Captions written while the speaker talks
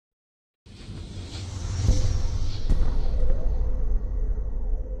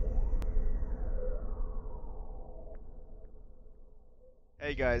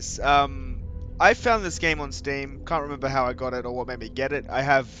Hey guys, I found this game on Steam. Can't remember how I got it or what made me get it. I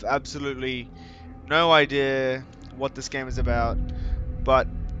have absolutely no idea what this game is about, but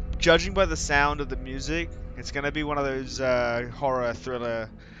judging by the sound of the music, it's gonna be one of those horror thriller,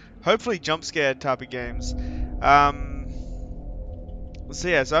 hopefully jump scare type of games. Um, so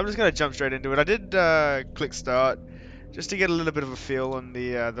I'm just gonna jump straight into it. I did click start just to get a little bit of a feel on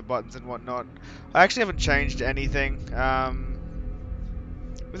the buttons and whatnot. I actually haven't changed anything.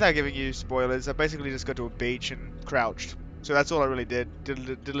 Without giving you spoilers, I basically just got to a beach and crouched. So that's all I really did. Did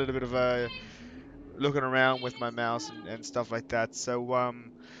a little bit of looking around with my mouse and stuff like that. So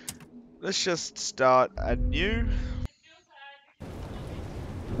let's just start anew.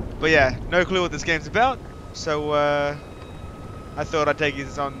 But yeah, no clue what this game's about. So I thought I'd take you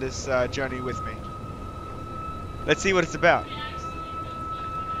on this journey with me. Let's see what it's about.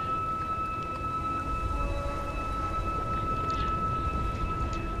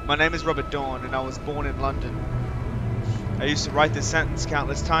 My name is Robert Dawn, and I was born in London. I used to write this sentence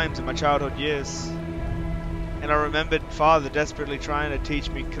countless times in my childhood years. And I remembered father desperately trying to teach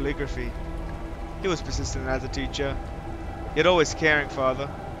me calligraphy. He was persistent as a teacher, yet always caring father.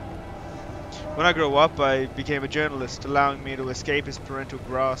 When I grew up, I became a journalist, allowing me to escape his parental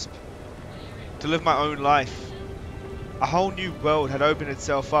grasp, to live my own life. A whole new world had opened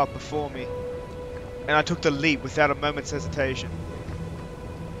itself up before me, and I took the leap without a moment's hesitation.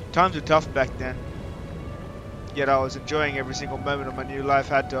 Times were tough back then, yet I was enjoying every single moment of my new life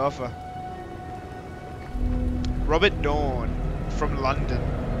had to offer. Robert Dawn, from London.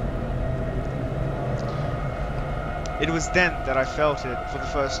 It was then that I felt it for the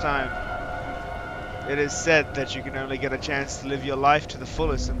first time. It is said that you can only get a chance to live your life to the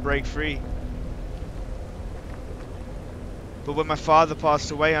fullest and break free. But when my father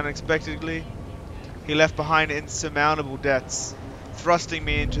passed away unexpectedly, he left behind insurmountable debts, thrusting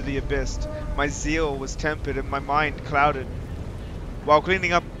me into the abyss. My zeal was tempered and my mind clouded. While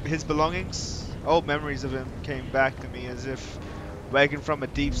cleaning up his belongings, old memories of him came back to me as if waking from a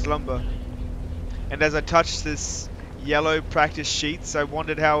deep slumber. And as I touched this yellow practice sheets, I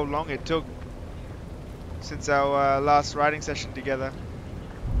wondered how long it took since our last writing session together.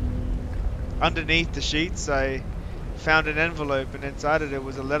 Underneath the sheets, I found an envelope, and inside it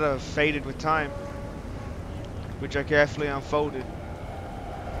was a letter faded with time, which I carefully unfolded.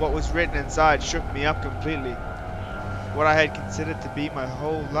 What was written inside shook me up completely. What I had considered to be my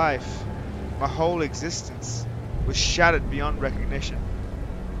whole life, my whole existence, was shattered beyond recognition.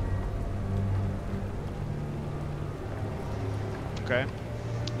 Okay.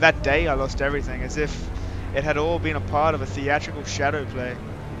 That day I lost everything, as if it had all been a part of a theatrical shadow play.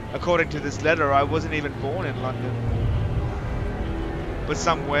 According to this letter, I wasn't even born in London, but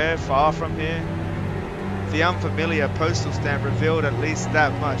somewhere far from here. The unfamiliar postal stamp revealed at least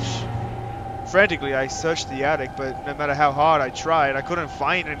that much. Frantically, I searched the attic, but no matter how hard I tried, I couldn't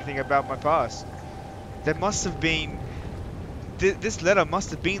find anything about my past. There must have been... This letter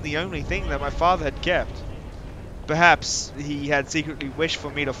must have been the only thing that my father had kept. Perhaps he had secretly wished for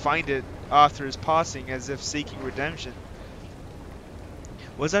me to find it after his passing, as if seeking redemption.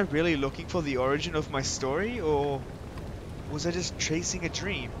 Was I really looking for the origin of my story, or was I just chasing a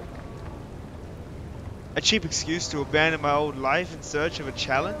dream? A cheap excuse to abandon my old life in search of a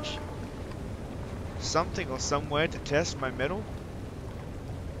challenge? Something or somewhere to test my mettle?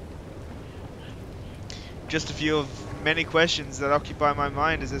 Just a few of many questions that occupy my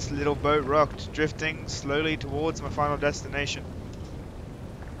mind as this little boat rocked, drifting slowly towards my final destination.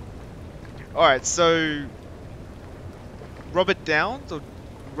 Alright, so Robert Downs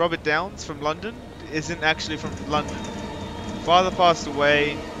from London isn't actually from London. Father passed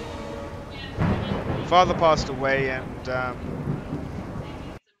away and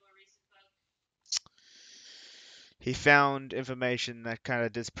he found information that kind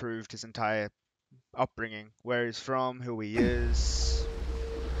of disproved his entire upbringing, where he's from, who he is.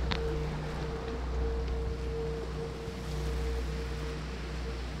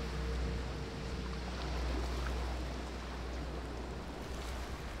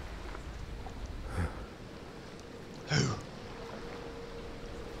 Who?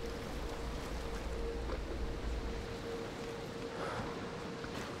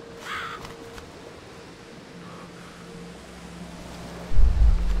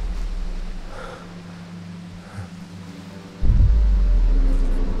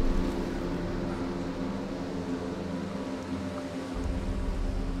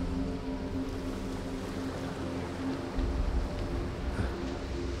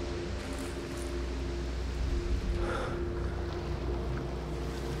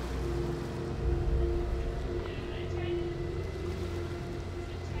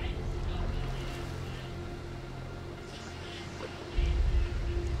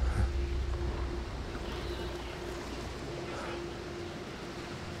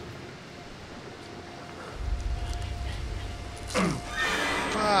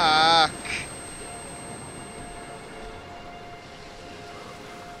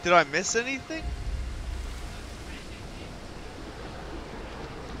 Did I miss anything?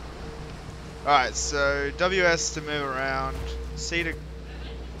 Alright, so WS to move around. C to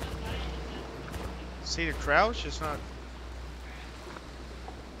crouch? It's not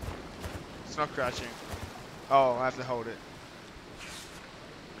crouching. Oh, I have to hold it.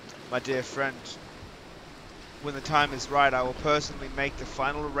 My dear friend, when the time is right, I will personally make the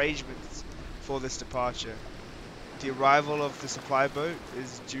final arrangements for this departure. The arrival of the supply boat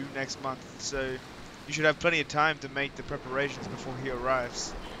is due next month, so you should have plenty of time to make the preparations before he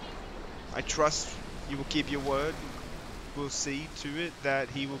arrives. I trust you will keep your word. We'll see to it that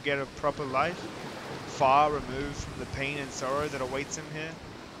he will get a proper life, far removed from the pain and sorrow that awaits him here.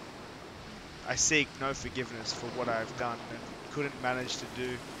 I seek no forgiveness for what I have done and couldn't manage to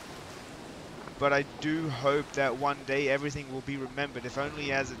do. But I do hope that one day everything will be remembered, if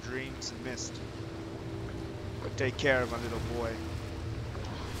only as a dream's a mist. But take care of my little boy.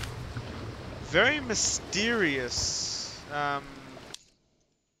 Very mysterious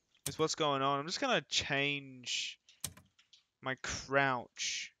is what's going on. I'm just gonna change my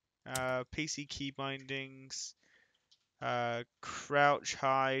crouch. PC key bindings. Crouch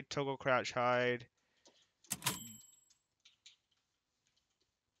hide, toggle crouch hide.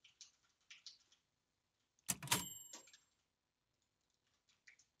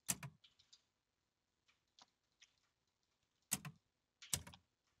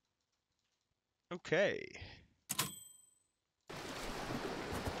 Okay.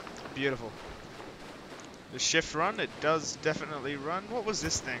 Beautiful. The shift run, it does definitely run. What was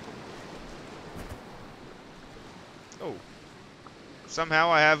this thing? Oh.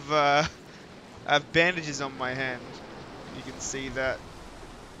 Somehow I have bandages on my hand. You can see that.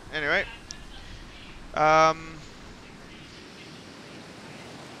 Anyway. Can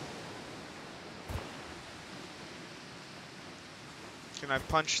I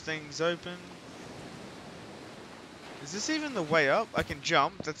punch things open? Is this even the way up? I can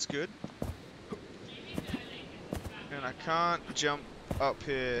jump, that's good. And I can't jump up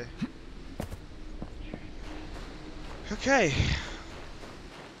here. Okay.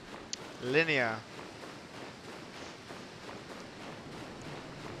 Linear.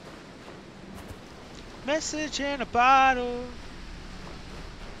 Message in a bottle.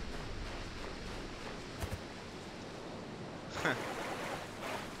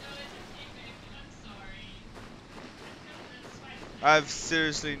 I have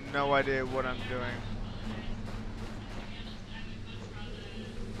seriously no idea what I'm doing.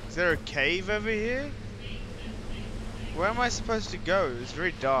 Is there a cave over here? Where am I supposed to go? It's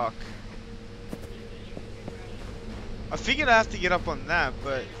very dark. I figured I have to get up on that,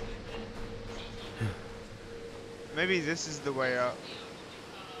 but maybe this is the way up.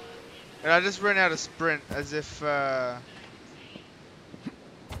 And I just ran out of sprint as if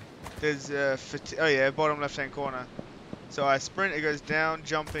there's oh yeah, bottom left hand corner. So I sprint, it goes down,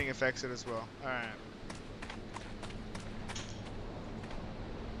 jumping affects it as well. Alright.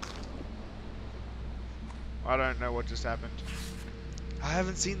 I don't know what just happened. I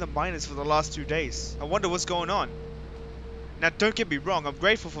haven't seen the miners for the last 2 days. I wonder what's going on. Now don't get me wrong, I'm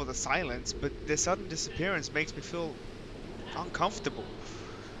grateful for the silence, but their sudden disappearance makes me feel uncomfortable.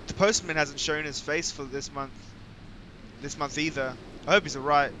 The postman hasn't shown his face for this month either. I hope he's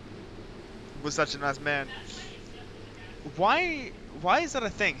alright. He was such a nice man. Why is that a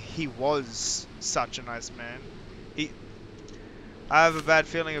thing? He was such a nice man. I have a bad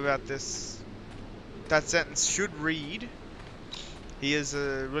feeling about this. That sentence should read, he is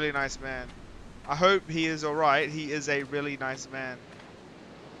a really nice man. I hope he is alright. He is a really nice man.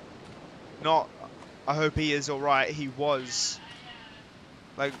 Not, I hope he is alright. He was.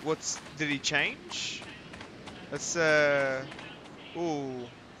 Like, did he change? Let's, ooh.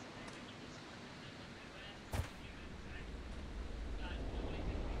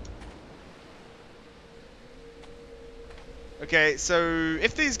 Okay, so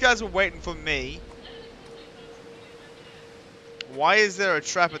if these guys were waiting for me, why is there a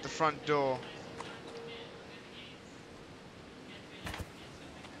trap at the front door?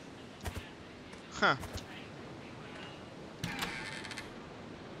 Huh.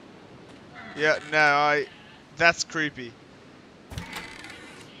 Yeah, no, that's creepy.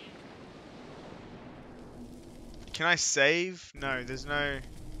 Can I save? No, there's no...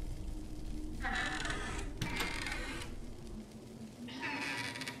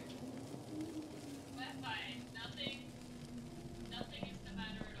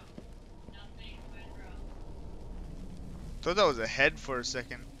 Thought that was a head for a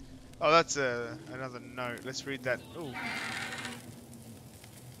second. Oh, that's another note. Let's read that. Ooh.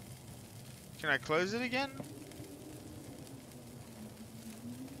 Can I close it again?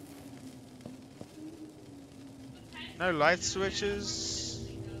 No light switches.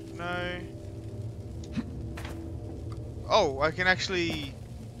 No. Oh, I can actually...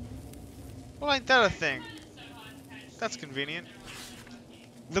 Well, ain't that a thing? That's convenient.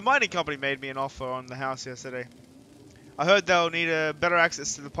 The mining company made me an offer on the house yesterday. I heard they'll need a better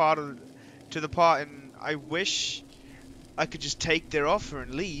access to the part and I wish I could just take their offer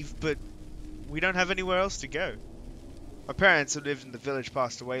and leave, but we don't have anywhere else to go. My parents who lived in the village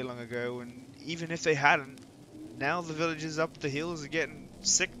passed away long ago, and even if they hadn't, now the villagers up the hills are getting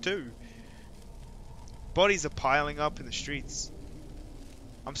sick too. Bodies are piling up in the streets.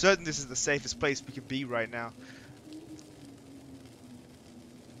 I'm certain this is the safest place we can be right now.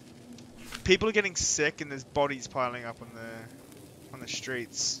 People are getting sick and there's bodies piling up on the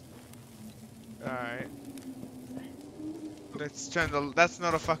streets. Alright. Let's turn the... That's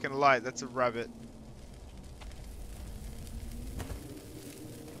not a fucking light, that's a rabbit.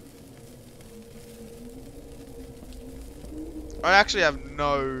 I actually have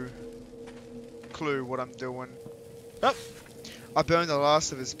no clue what I'm doing. Oh! I burned the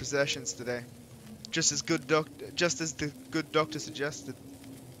last of his possessions today. Just as the good doctor suggested.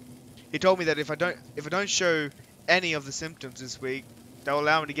 He told me that if I don't show any of the symptoms this week, they'll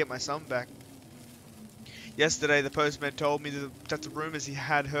allow me to get my son back. Yesterday, the postman told me that the rumors he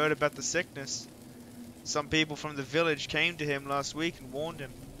had heard about the sickness. Some people from the village came to him last week and warned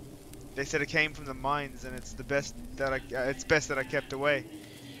him. They said it came from the mines, and it's best that I kept away.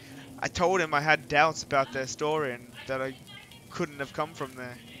 I told him I had doubts about their story and that it couldn't have come from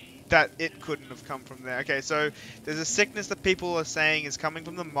there. Okay, so there's a sickness that people are saying is coming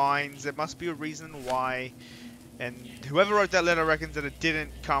from the mines. There must be a reason why. And whoever wrote that letter reckons that it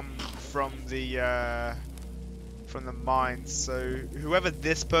didn't come from the mines. So whoever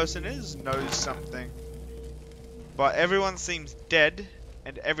this person is knows something. But everyone seems dead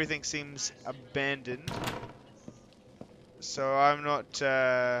and everything seems abandoned. So I'm not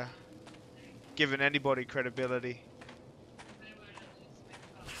giving anybody credibility.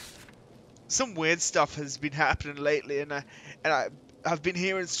 Some weird stuff has been happening lately, and I've been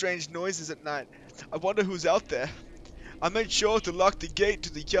hearing strange noises at night. I wonder who's out there. I made sure to lock the gate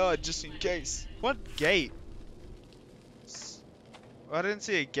to the yard just in case. What gate? Well, I didn't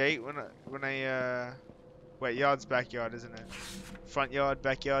see a gate when I wait, yard's backyard, isn't it? Front yard,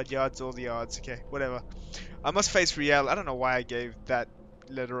 backyard, yard's all the yards. Okay, whatever. I must face reality. I don't know why I gave that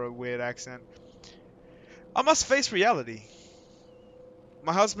letter a weird accent. I must face reality.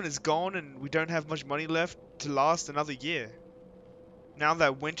 My husband is gone and we don't have much money left to last another year. Now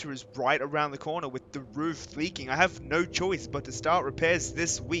that winter is right around the corner with the roof leaking, I have no choice but to start repairs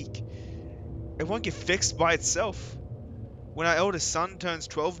this week. It won't get fixed by itself. When our eldest son turns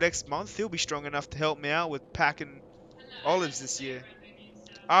 12 next month, he'll be strong enough to help me out with packing olives this year.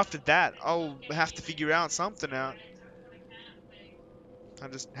 After that, I'll have to figure out something out. I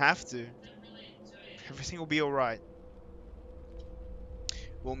just have to. Everything will be alright.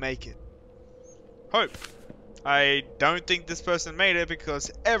 We'll make it. Hope. I don't think this person made it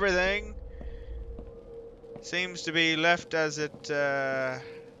because everything seems to be left as it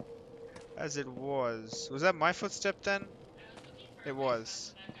was. Was that my footstep then? It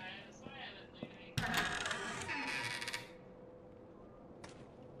was.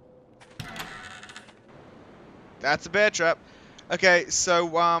 That's a bear trap. Okay,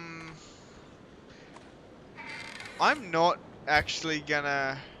 so I'm not actually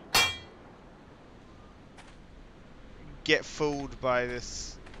gonna get fooled by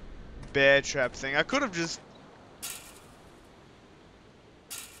this bear trap thing. I could have just...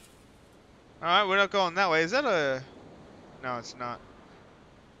 Alright, we're not going that way. Is that a... No, it's not.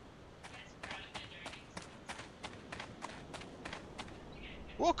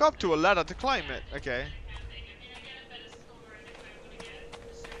 Walk up to a ladder to climb it. Okay.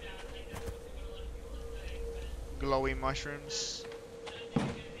 Glowy mushrooms. Can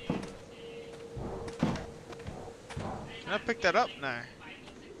I pick that up? No.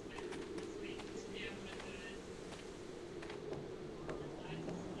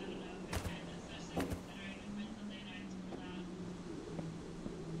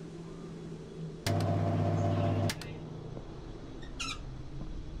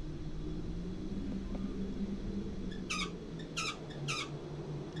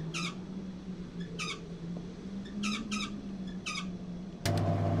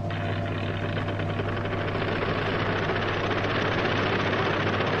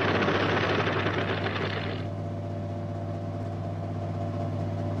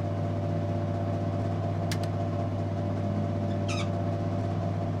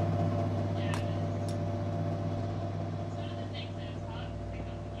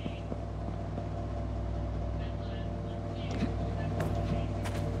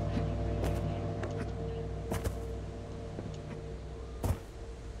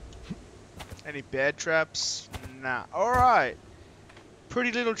 Any bear traps? Nah. Alright.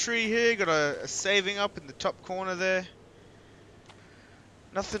 Pretty little tree here. Got a saving up in the top corner there.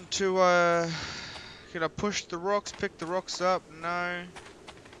 Nothing to, can I push the rocks, pick the rocks up? No.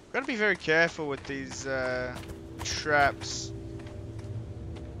 Gotta be very careful with these, traps.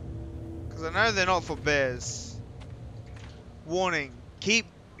 Because I know they're not for bears. Warning. Keep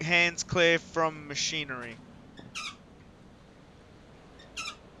hands clear from machinery.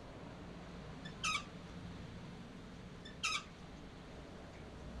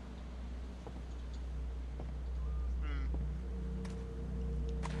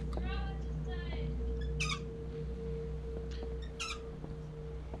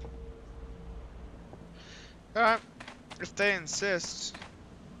 Alright, if they insist.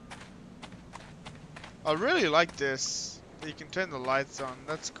 I really like this. You can turn the lights on.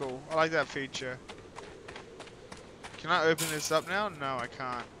 That's cool. I like that feature. Can I open this up now? No, I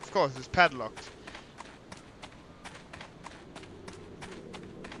can't. Of course, it's padlocked.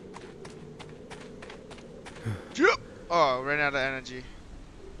 Oh, ran out of energy.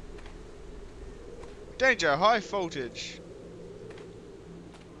 Danger, high voltage.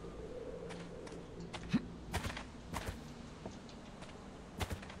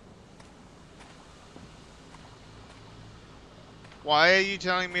 Why are you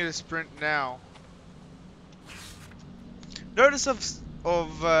telling me to sprint now? Notice of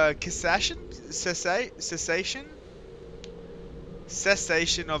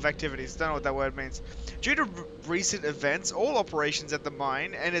cessation of activities. Don't know what that word means. Due to recent events, all operations at the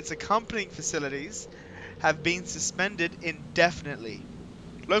mine and its accompanying facilities have been suspended indefinitely.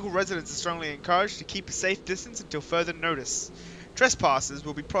 Local residents are strongly encouraged to keep a safe distance until further notice. Trespassers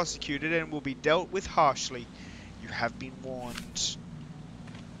will be prosecuted and will be dealt with harshly. You have been warned.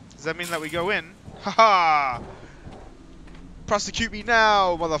 Does that mean that we go in? Haha! Prosecute me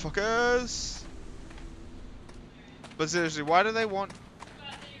now, motherfuckers! But seriously, why do they want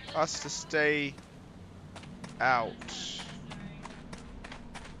us to stay out?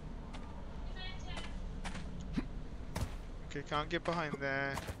 Okay, can't get behind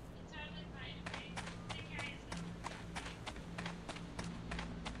there.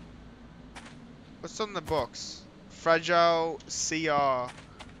 What's on the box? Fragile CR.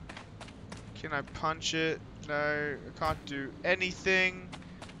 Can I punch it? No, I can't do anything.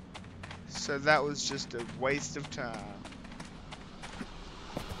 So that was just a waste of time.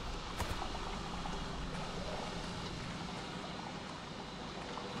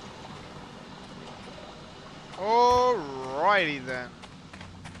 Alrighty then.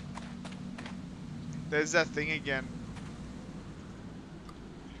 There's that thing again.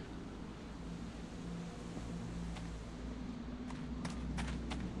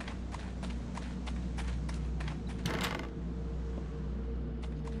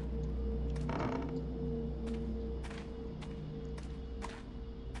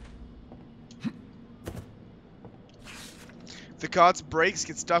 The cart's brakes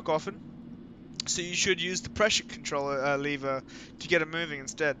get stuck often, so you should use the pressure controller lever to get it moving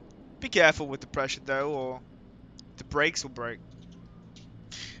instead. Be careful with the pressure though, or the brakes will break.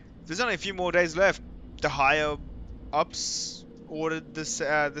 There's only a few more days left. The higher ups ordered the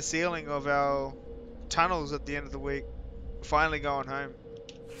sealing of our tunnels at the end of the week. Finally going home.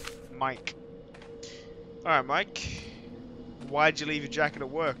 Mike. Alright, Mike. Why'd you leave your jacket at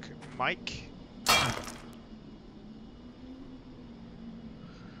work, Mike?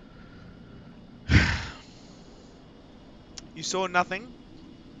 You saw nothing?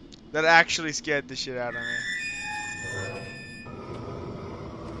 That actually scared the shit out of me.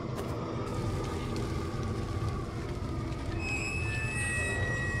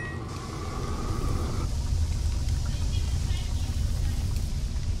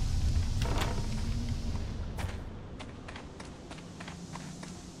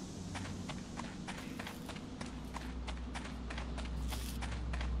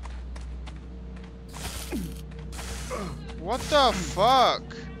 What the fuck?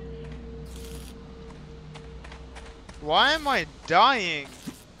 Why am I dying?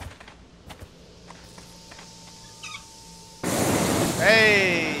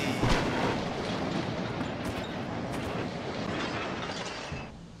 Hey!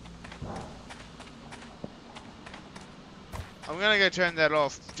 I'm gonna go turn that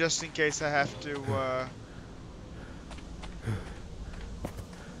off, just in case I have to,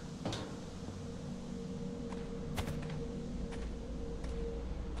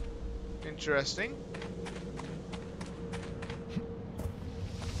 Interesting.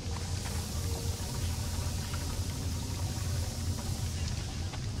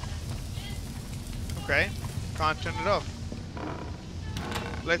 Okay, can't turn it off.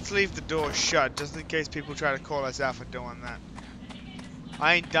 Let's leave the door shut, just in case people try to call us out for doing that.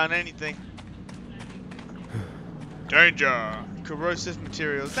 I ain't done anything. Danger! Corrosive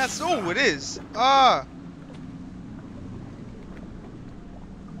materials. That's all it is! Ah!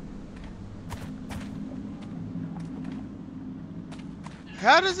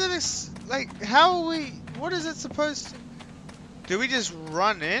 How does it, like, how are we, what is it supposed to, do we just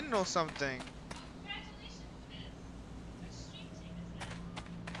run in or something?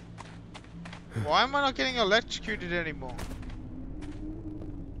 Why am I not getting electrocuted anymore?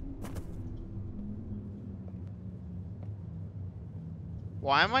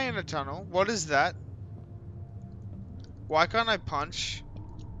 Why am I in a tunnel? What is that? Why can't I punch?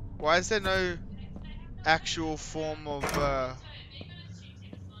 Why is there no actual form of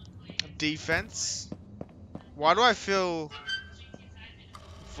defense? Why do I feel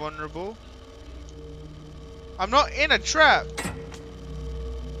vulnerable? I'm not in a trap!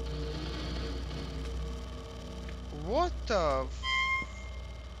 What the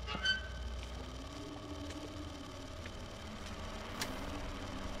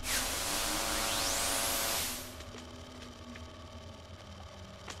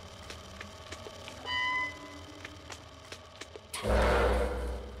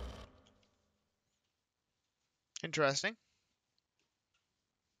Interesting.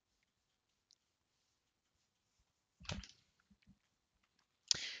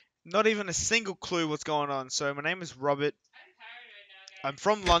 Not even a single clue what's going on. So my name is Robert. I'm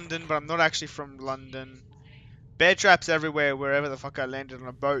from London, but I'm not actually from London. Bear traps everywhere, wherever the fuck I landed on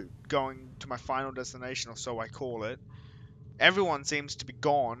a boat going to my final destination, or so I call it. Everyone seems to be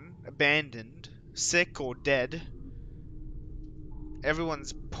gone, abandoned, sick or dead.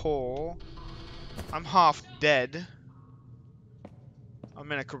 Everyone's poor. I'm half dead.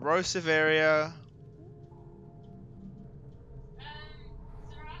 I'm in a corrosive area.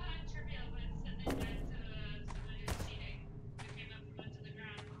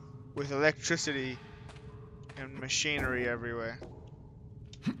 With electricity and machinery everywhere.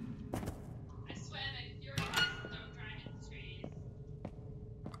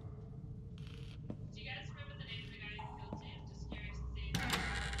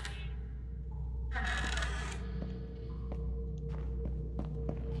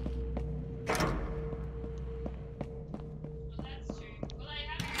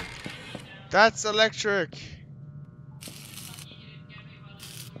 That's electric.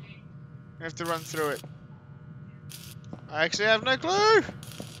 I have to run through it. I actually have no clue.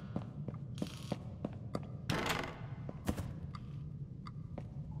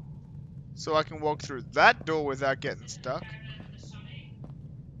 So I can walk through that door without getting stuck.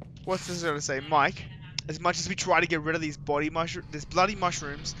 What's this gonna say? Mike, as much as we try to get rid of these bloody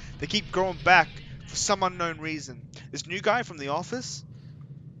mushrooms, they keep growing back for some unknown reason. This new guy from the office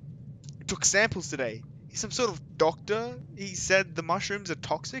took samples today. He's some sort of doctor. He said the mushrooms are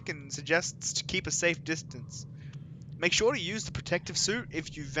toxic and suggests to keep a safe distance. Make sure to use the protective suit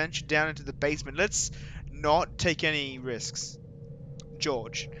if you venture down into the basement. Let's not take any risks.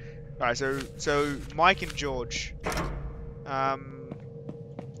 George. Alright, so Mike and George. I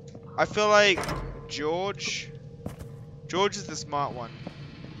feel like George is the smart one.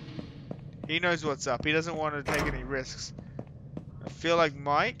 He knows what's up. He doesn't want to take any risks. I feel like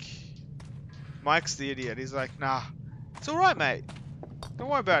Mike's the idiot. He's like, nah, it's alright, mate. Don't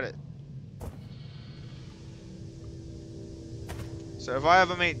worry about it. So if I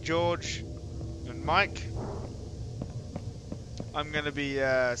ever meet George and Mike, I'm gonna be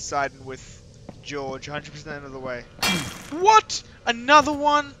siding with George 100% of the way. What? Another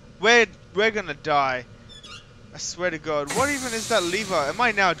one? We're gonna die. I swear to God. What even is that lever? Am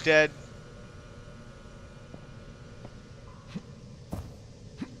I now dead?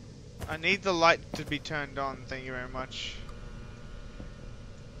 I need the light to be turned on. Thank you very much.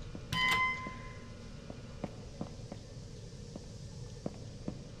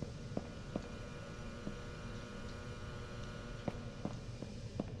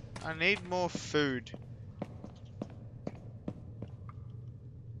 I need more food.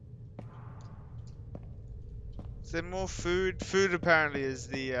 Is there more food? Food apparently is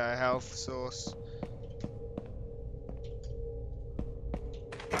the health source.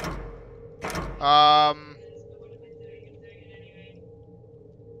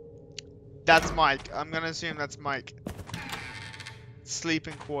 That's Mike. I'm gonna assume that's Mike.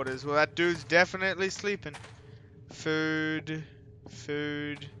 Sleeping quarters. Well, that dude's definitely sleeping. Food.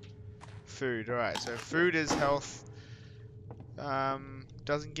 Food. Food. Alright, so food is health.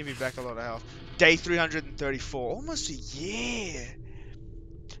 Doesn't give you back a lot of health. Day 334. Almost a year.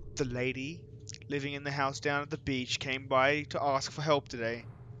 The lady living in the house down at the beach came by to ask for help today.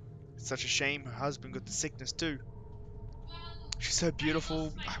 It's such a shame her husband got the sickness too. She's so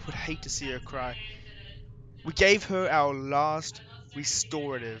beautiful, I would hate to see her cry. We gave her our last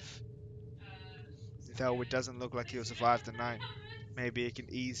restorative. Though it doesn't look like he'll survive the night. Maybe it can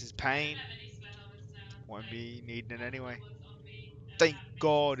ease his pain. Won't be needing it anyway. Thank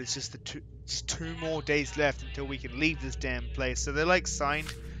God it's just just 2 more days left until we can leave this damn place. So they're like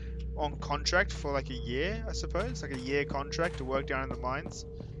signed on contract for like a year, I suppose. Like a year contract to work down in the mines.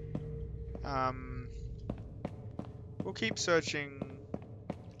 We'll keep searching.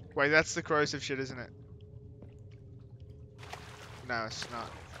 Wait, that's the corrosive shit, isn't it? No, it's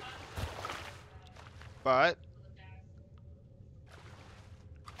not. But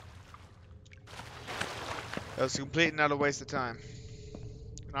that was a complete and utter waste of time.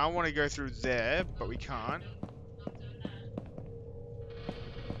 And I want to go through there, but we can't.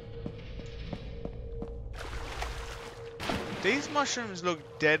 These mushrooms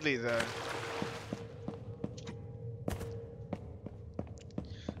look deadly though.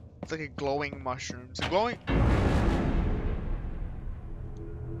 It's like a glowing mushroom. It's a glowing...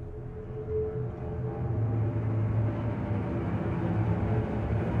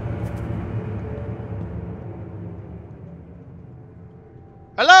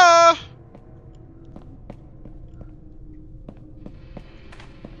 Hello?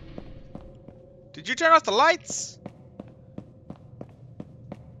 Did you turn off the lights?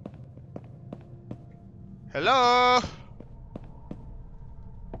 Hello?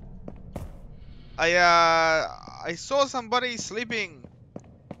 I saw somebody sleeping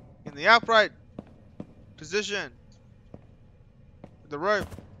in the upright position with the rope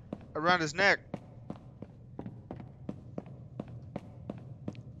around his neck.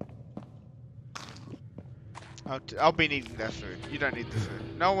 I'll be needing that food. You don't need the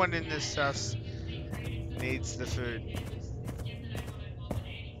food. No one in this house needs the food.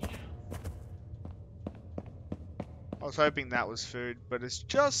 I was hoping that was food, but it's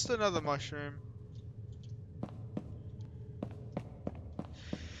just another mushroom.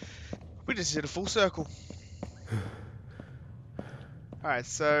 We just did a full circle. Alright,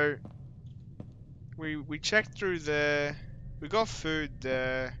 so we checked through there. We got food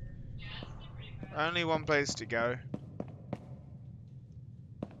there. Only one place to go.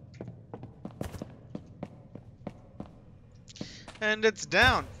 And it's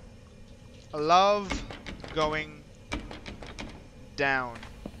down. I love going down.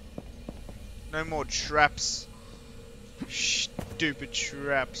 No more traps. Stupid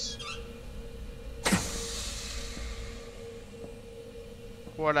traps.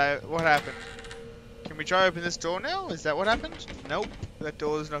 What happened? Can we try open this door now? Is that what happened? Nope. That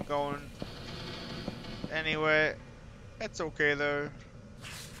door's not going anywhere. That's okay though.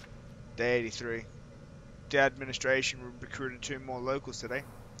 Day 83. The administration recruited 2 more locals today.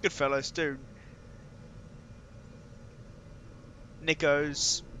 Good fellows too.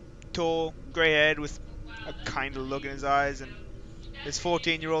 Nico's tall, grey-haired with a kind of look in his eyes, and his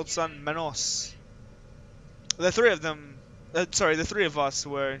 14-year-old son Manos. The three of us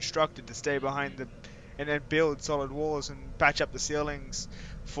were instructed to stay behind and then build solid walls and patch up the ceilings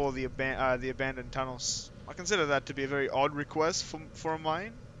for the abandoned tunnels. I consider that to be a very odd request for a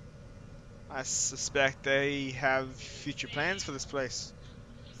mine. I suspect they have future plans for this place.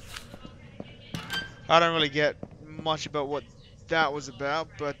 I don't really get much about what that was about,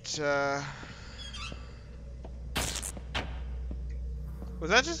 but was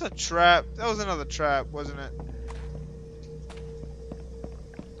that just a trap? That was another trap, wasn't it?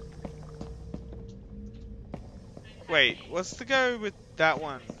 Wait, what's the go with that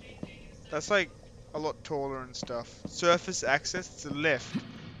one? That's like a lot taller and stuff. Surface access to the left.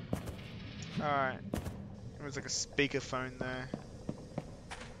 Alright. There was like a speakerphone there.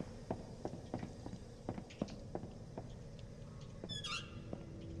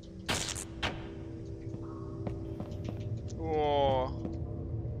 Whoa.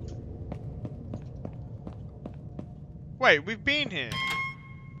 Wait, we've been here.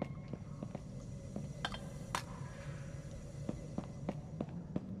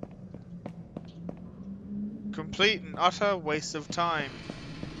 Complete and utter waste of time.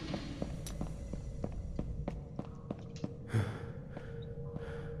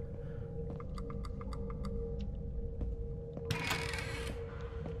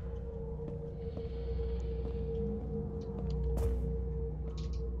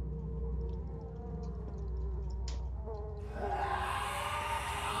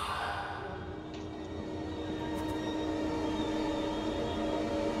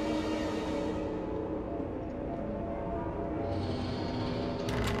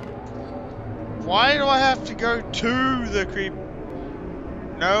 Why do I have to go to the creep?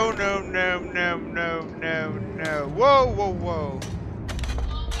 No, no, no, no, no, no, no. Whoa, whoa, whoa.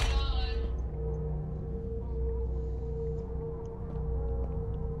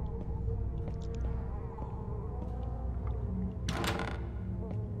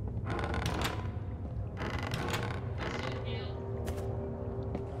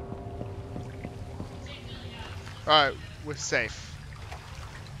 Alright, we're safe.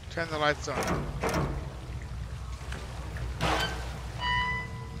 Turn the lights on.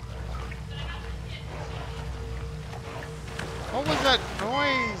 What was that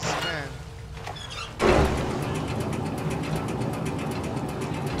noise, man?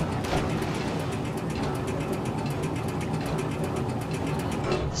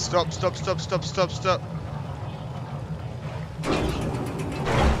 Stop, stop, stop, stop, stop, stop.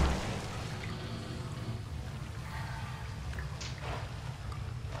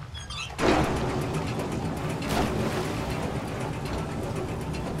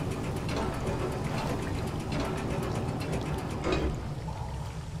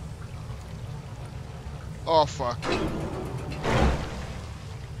 Oh, fuck.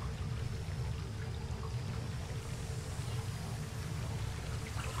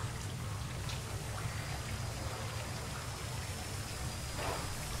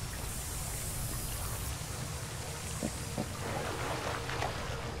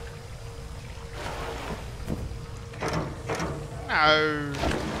 No.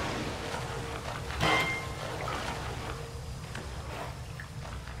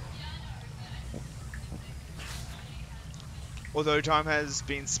 Although time has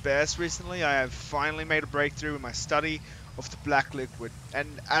been sparse recently, I have finally made a breakthrough in my study of the black liquid, and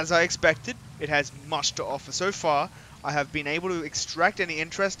as I expected, it has much to offer. So far, I have been able to extract any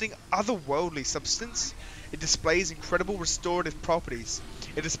interesting, otherworldly substance. It displays incredible restorative properties.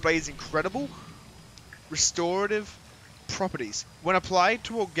 It displays incredible restorative properties. When applied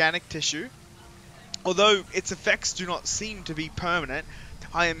to organic tissue, although its effects do not seem to be permanent,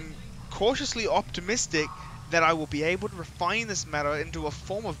 I am cautiously optimistic that I will be able to refine this matter into a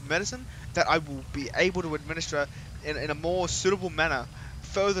form of medicine that I will be able to administer in a more suitable manner.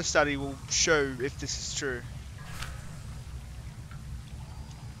 Further study will show if this is true.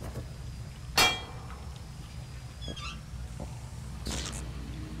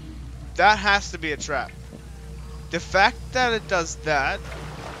 That has to be a trap. The fact that it does that,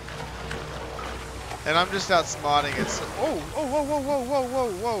 and I'm just outsmarting it. So, oh, oh, whoa, whoa, whoa, whoa,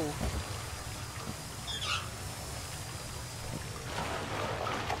 whoa, whoa.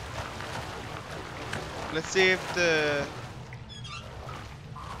 Let's see if the...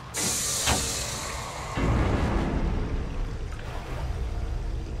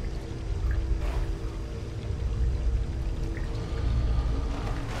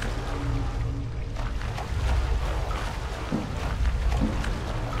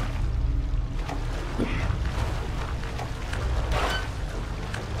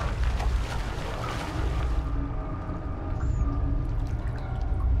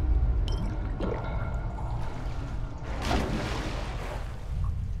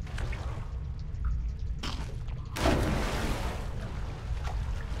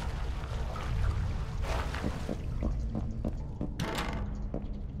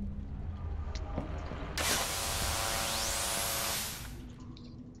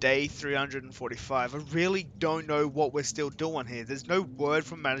 Day 345. I really don't know what we're still doing here. There's no word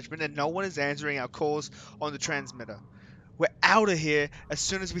from management and no one is answering our calls on the transmitter. We're out of here as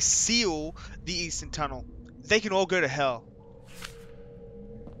soon as we seal the eastern tunnel. They can all go to hell.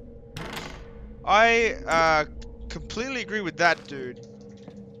 I completely agree with that, dude.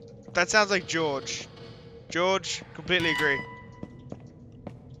 That sounds like George. George, completely agree.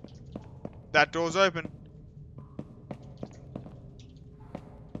 That door's open.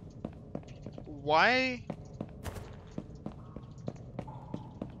 Why?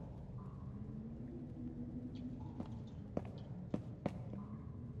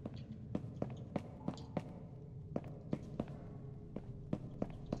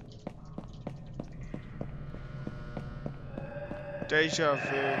 Deja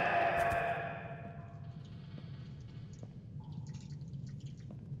vu.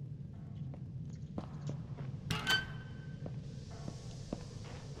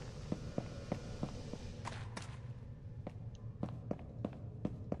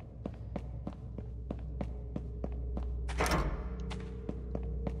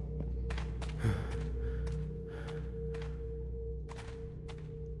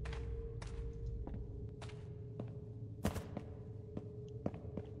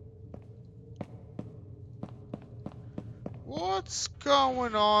 What's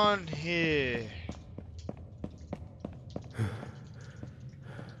going on here?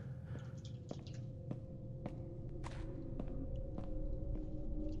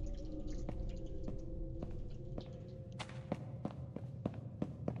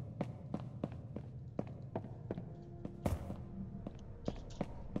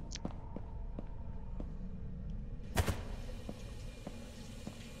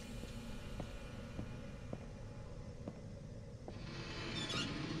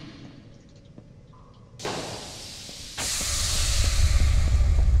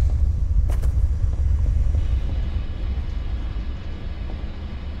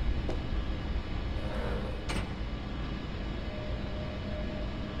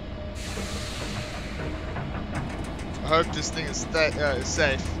 hope this thing is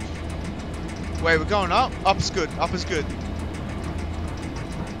safe. Wait, we're going up? Up is good. Up is good.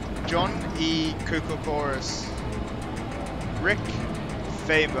 John E. Kukokoris. Rick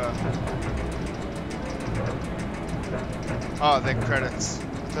Faber. Oh, they're credits.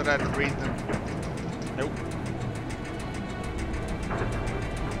 Thought I had to read them. Nope.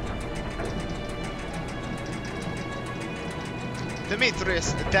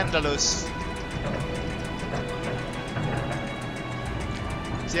 Demetrius Dandalus.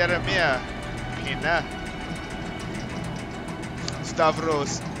 Jeremiah Pina.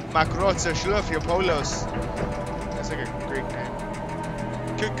 Stavros Makrotsoshlofopoulos. That's like a Greek name.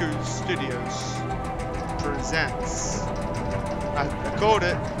 Cuckoo Studios presents. I called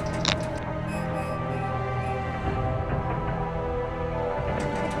it.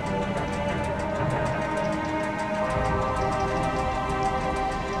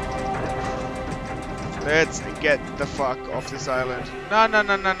 Let's get the fuck off this island. No, no,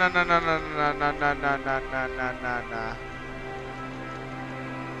 no, no, no, no, no, no, no, no, no, no, no, no, no, no, no.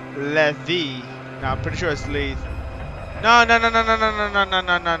 Lethe. No, I'm pretty sure it's Lethe. No, no, no, no, no, no, no, no, no,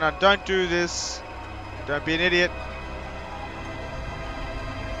 no, no, no. Don't do this. Don't be an idiot.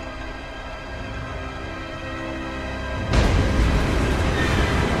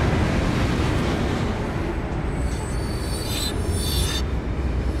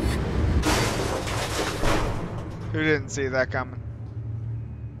 Who didn't see that coming?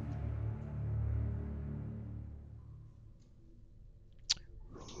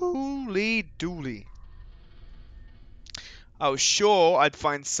 Holy dooly. I was sure I'd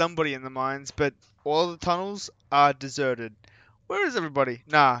find somebody in the mines, but all the tunnels are deserted. Where is everybody?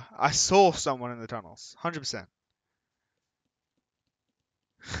 Nah, I saw someone in the tunnels. 100%.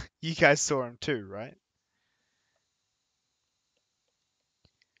 You guys saw him too, right?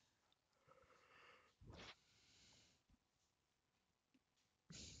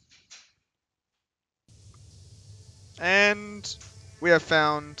 And we have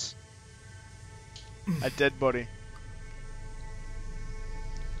found a dead body.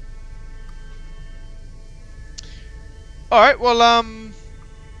 Alright, well,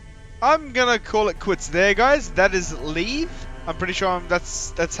 I'm gonna call it quits there, guys. That is Lethe. I'm pretty sure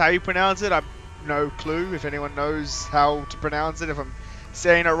that's how you pronounce it. I've no clue if anyone knows how to pronounce it. If I'm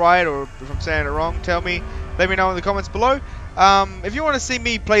saying it right or if I'm saying it wrong, tell me. Let me know in the comments below. If you want to see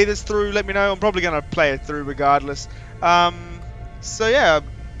me play this through, let me know. I'm probably gonna play it through regardless. So yeah,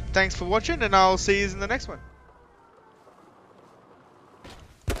 thanks for watching, and I'll see you in the next one.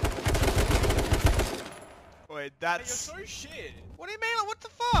 Wait, that's... Hey, you're so shit. What do you mean? What the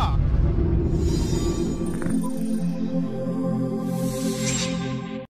fuck?